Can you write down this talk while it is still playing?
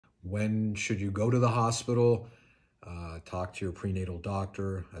When should you go to the hospital? Talk to your prenatal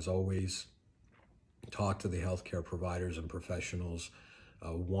doctor. As always, talk to the healthcare providers and professionals.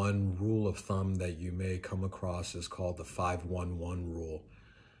 One rule of thumb that you may come across is called the 511 rule.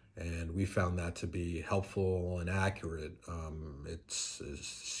 And we found that to be helpful and accurate. It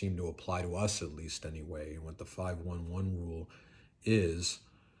seemed to apply to us, at least anyway. And what the 511 rule is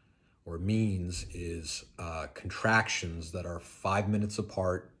or means is contractions that are 5 minutes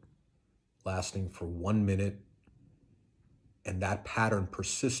apart, lasting for 1 minute, and that pattern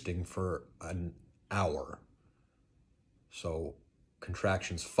persisting for an hour. So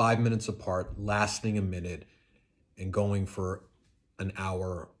contractions 5 minutes apart, lasting a minute, and going for an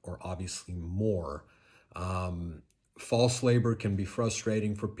hour or obviously more. False labor can be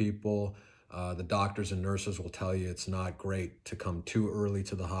frustrating for people. The doctors and nurses will tell you it's not great to come too early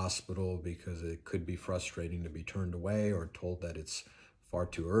to the hospital because it could be frustrating to be turned away or told that it's far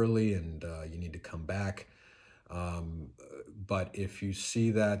too early and you need to come back. But if you see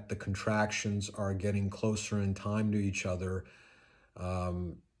that the contractions are getting closer in time to each other,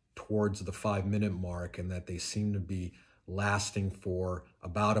 towards the 5 minute mark, and that they seem to be lasting for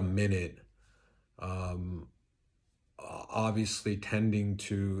about a minute, obviously tending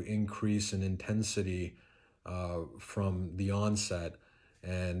to increase in intensity from the onset,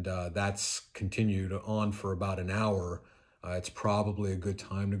 and that's continued on for about an hour, it's probably a good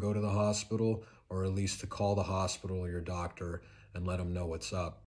time to go to the hospital, or at least to call the hospital or your doctor and let them know what's up.